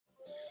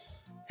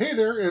Hey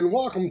there, and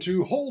welcome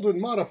to Hold and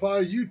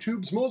Modify,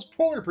 YouTube's most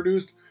poorly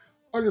produced,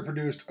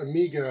 underproduced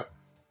Amiga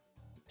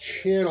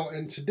channel.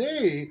 And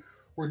today,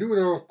 we're doing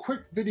a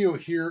quick video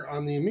here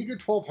on the Amiga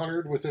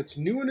 1200 with its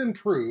new and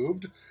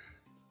improved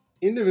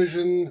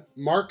Indivision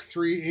Mark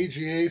III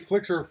AGA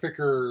flicker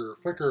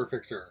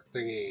fixer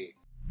thingy.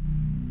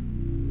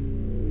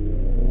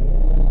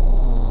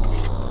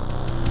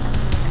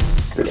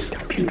 This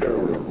computer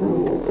will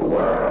rule the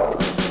world.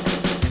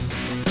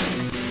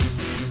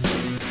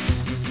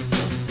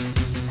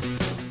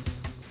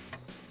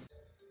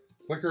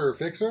 Flicker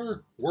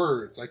fixer?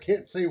 Words. I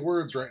can't say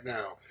words right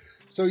now.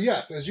 So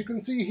yes, as you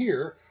can see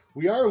here,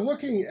 we are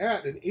looking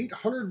at an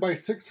 800 by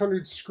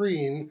 600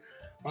 screen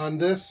on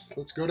this.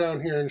 Let's go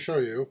down here and show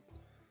you.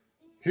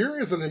 Here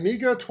is an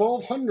Amiga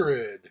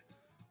 1200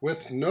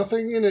 with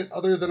nothing in it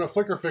other than a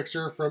flicker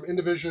fixer from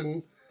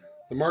Indivision,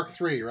 the Mark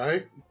III,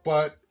 right?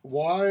 But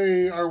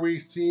why are we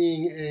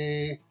seeing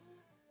a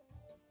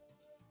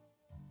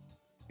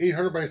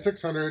 800 by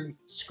 600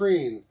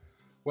 screen?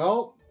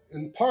 Well,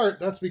 in part,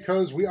 that's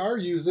because we are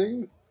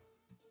using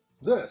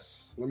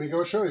this. Let me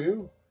go show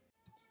you.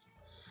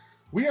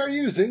 We are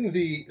using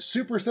the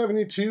Super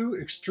 72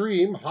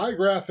 Extreme High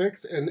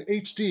Graphics and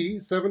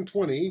HD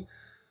 720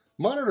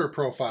 monitor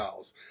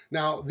profiles.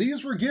 Now,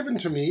 these were given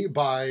to me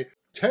by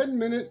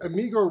 10-minute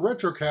Amiga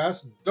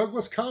Retrocast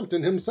Douglas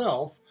Compton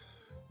himself.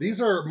 These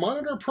are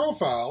monitor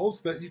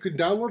profiles that you can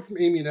download from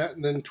AmiNet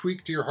and then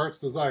tweak to your heart's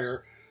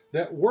desire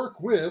that work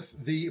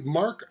with the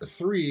Mark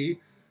III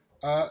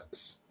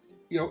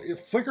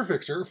flicker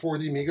fixer for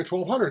the Amiga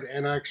 1200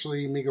 and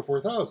actually Amiga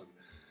 4000.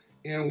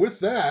 And with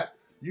that,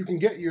 you can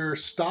get your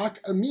stock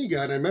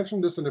Amiga, and I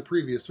mentioned this in a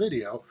previous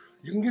video,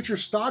 you can get your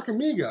stock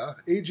Amiga,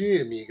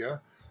 AGA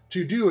Amiga,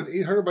 to do an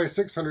 800 by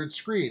 600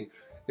 screen.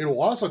 It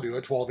will also do a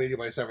 1280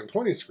 by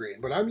 720 screen,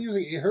 but I'm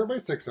using 800 by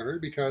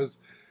 600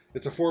 because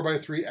it's a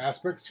 4:3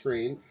 aspect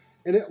screen,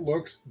 and it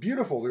looks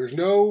beautiful. There's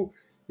no,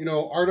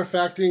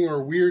 artifacting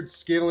or weird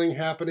scaling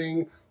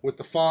happening with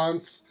the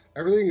fonts.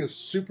 Everything is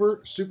super,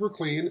 super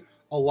clean,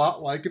 a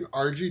lot like an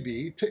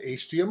RGB to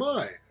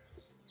HDMI.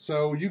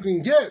 So you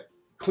can get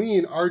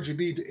clean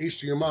RGB to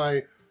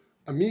HDMI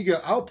Amiga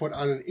output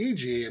on an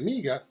AGA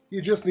Amiga.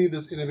 You just need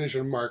this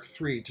Indivision Mark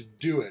III to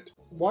do it.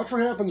 Watch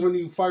what happens when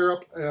you fire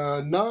up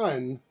a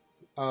non-Amiga,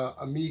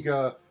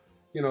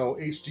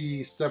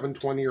 HD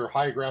 720 or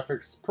high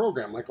graphics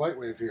program like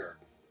Lightwave here.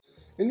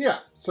 And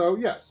yeah, so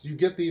yes, you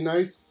get the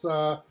nice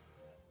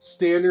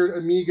standard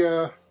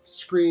Amiga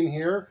screen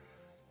here.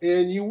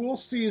 And you will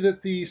see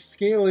that the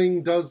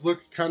scaling does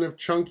look kind of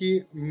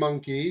chunky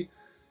monkey,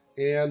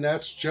 and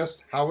that's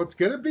just how it's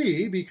going to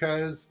be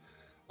because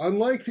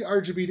unlike the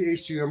RGB to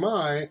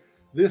HDMI,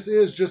 this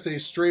is just a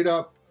straight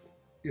up,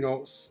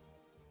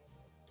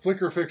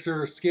 flicker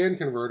fixer scan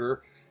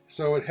converter,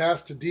 so it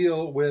has to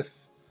deal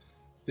with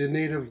the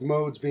native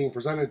modes being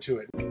presented to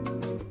it.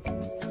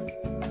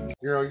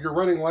 You're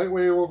running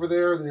Lightwave over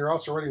there, then you're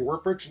also running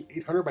Workbench in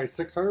 800 by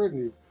 600,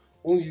 and you've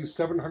only used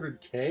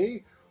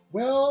 700K.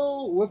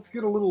 Well, let's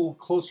get a little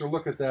closer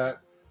look at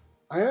that.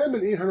 I am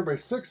in 800 by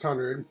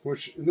 600,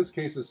 which in this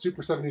case is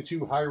Super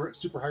 72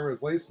 super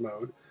high-res lace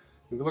mode.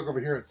 If you look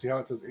over here and see how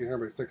it says 800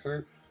 by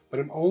 600,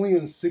 but I'm only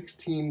in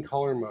 16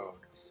 color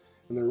mode.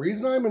 And the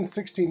reason I'm in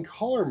 16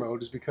 color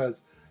mode is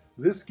because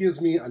this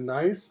gives me a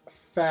nice,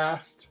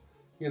 fast,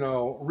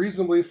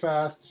 reasonably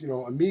fast,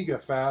 Amiga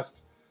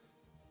fast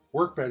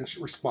Workbench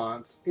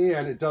response,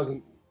 and it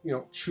doesn't,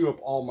 chew up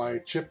all my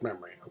chip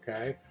memory,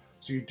 okay?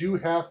 So you do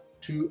have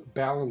to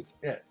balance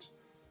it.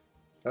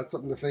 That's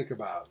something to think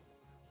about.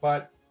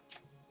 But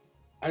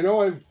I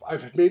know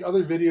I've made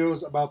other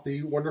videos about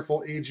the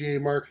wonderful AGA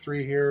Mark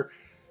III here.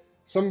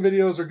 Some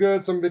videos are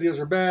good, some videos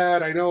are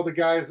bad. I know the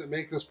guys that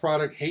make this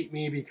product hate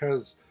me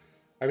because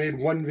I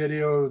made one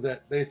video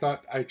that they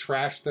thought I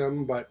trashed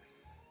them, but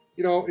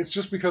it's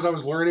just because I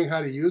was learning how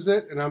to use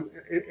it, and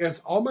as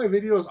all my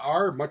videos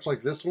are, much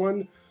like this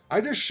one, I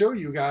just show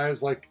you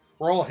guys like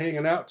we're all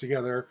hanging out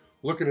together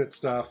looking at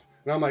stuff.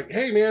 And I'm like,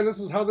 hey man, this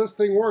is how this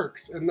thing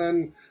works. And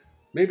then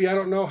maybe I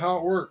don't know how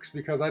it works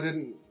because I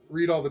didn't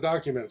read all the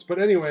documents. But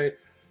anyway,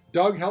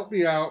 Doug helped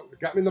me out,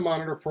 got me the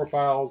monitor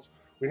profiles.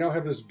 We now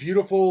have this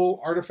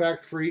beautiful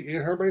artifact-free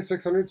 800 by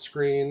 600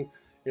 screen.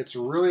 It's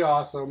really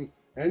awesome.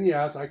 And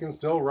yes, I can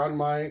still run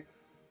my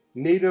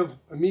native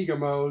Amiga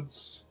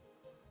modes.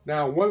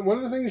 Now, one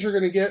of the things you're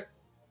going to get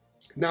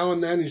now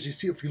and then is you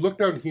see, if you look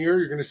down here,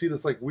 you're going to see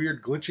this like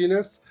weird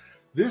glitchiness.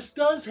 This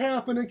does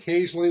happen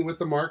occasionally with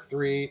the Mark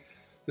III.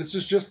 This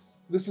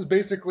is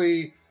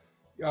basically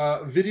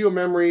video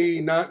memory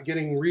not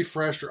getting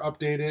refreshed or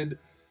updated.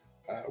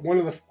 One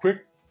of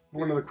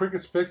the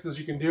quickest fixes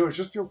you can do is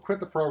just quit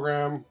the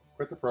program.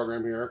 Quit the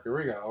program here. Here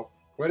we go.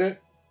 Quit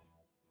it.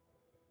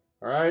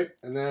 All right,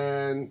 and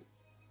then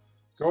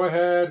go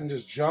ahead and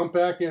just jump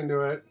back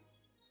into it.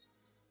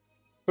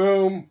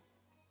 Boom.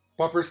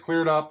 Buffer's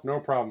cleared up. No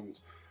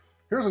problems.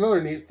 Here's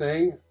another neat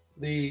thing.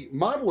 The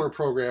modeler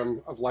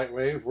program of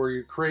Lightwave, where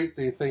you create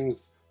the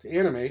things to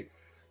animate,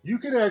 you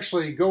can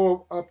actually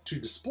go up to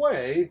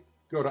display,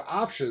 go to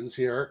options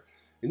here,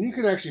 And you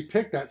can actually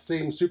pick that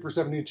same Super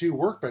 72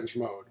 workbench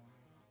mode.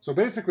 So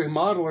basically,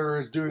 Modeler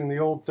is doing the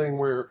old thing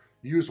where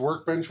use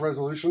workbench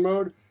resolution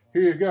mode.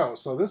 Here you go.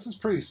 So this is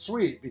pretty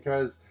sweet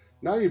because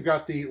now you've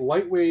got the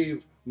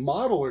Lightwave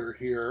Modeler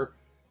here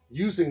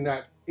using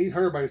that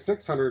 800 by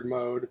 600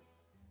 mode,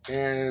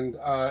 and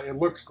it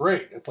looks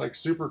great. It's like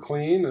super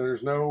clean, and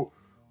there's no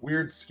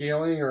weird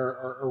scaling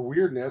or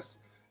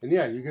weirdness. And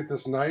yeah, you get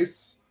this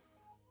nice,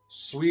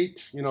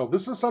 sweet, you know,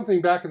 this is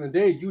something back in the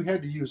day you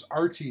had to use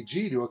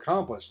RTG to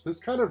accomplish.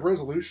 This kind of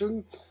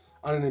resolution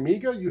on an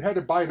Amiga, you had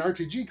to buy an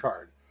RTG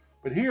card.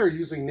 But here,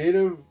 using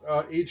native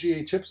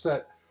AGA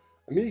chipset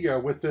Amiga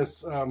with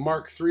this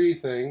Mark III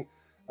thing,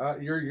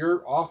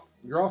 you're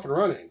off and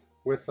running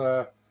with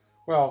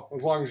well,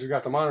 as long as you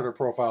got the monitor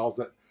profiles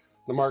that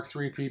the Mark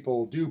III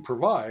people do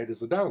provide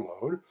as a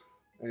download.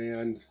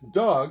 And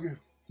Doug,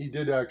 he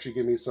did actually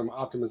give me some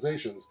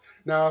optimizations.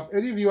 Now, if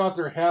any of you out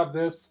there have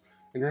this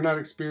and you're not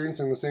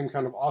experiencing the same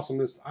kind of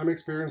awesomeness I'm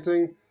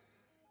experiencing,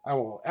 I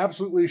will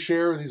absolutely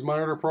share these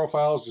monitor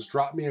profiles. Just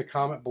drop me a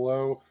comment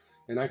below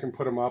and I can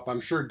put them up.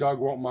 I'm sure Doug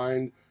won't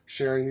mind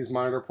sharing these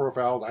monitor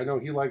profiles. I know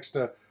he likes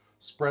to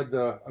spread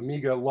the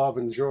Amiga love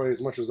and joy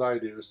as much as I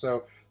do.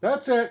 So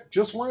that's it.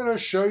 Just wanted to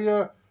show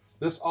you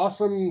this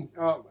awesome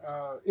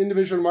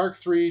Indivision Mark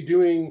III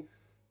doing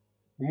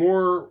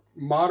more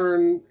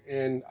modern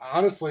and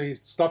honestly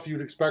stuff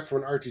you'd expect from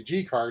an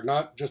RTG card,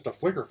 not just a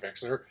flicker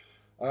fixer.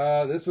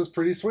 This is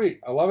pretty sweet.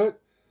 I love it.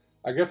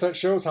 I guess that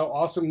shows how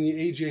awesome the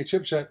AGA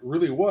chipset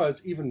really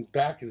was even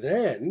back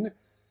then.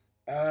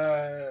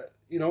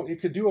 You know,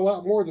 it could do a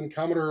lot more than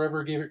Commodore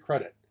ever gave it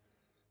credit.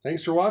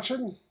 Thanks for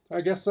watching.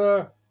 I guess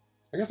I'm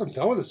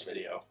done with this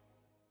video.